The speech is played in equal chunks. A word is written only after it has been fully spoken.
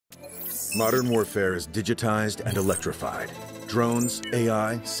Modern warfare is digitized and electrified. Drones,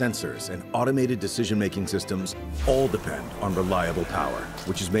 AI, sensors, and automated decision-making systems all depend on reliable power,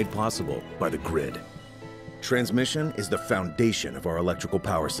 which is made possible by the grid. Transmission is the foundation of our electrical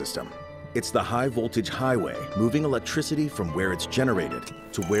power system. It's the high-voltage highway moving electricity from where it's generated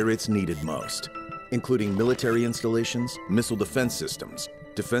to where it's needed most, including military installations, missile defense systems,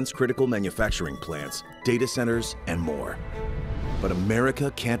 defense-critical manufacturing plants, data centers, and more. But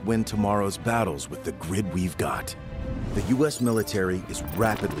America can't win tomorrow's battles with the grid we've got. The U.S. military is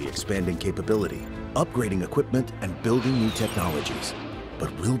rapidly expanding capability, upgrading equipment, and building new technologies.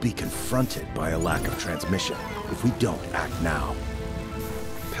 But we'll be confronted by a lack of transmission if we don't act now.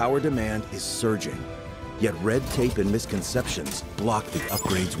 Power demand is surging, yet red tape and misconceptions block the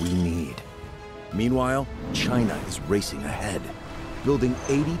upgrades we need. Meanwhile, China is racing ahead, building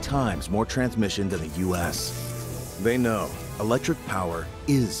 80 times more transmission than the U.S. They know electric power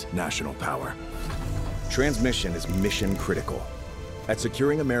is national power. Transmission is mission critical. At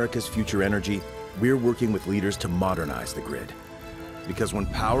Securing America's Future Energy, we're working with leaders to modernize the grid. Because when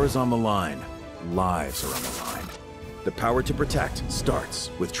power is on the line, lives are on the line. The power to protect starts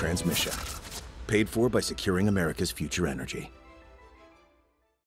with transmission. Paid for by Securing America's Future Energy.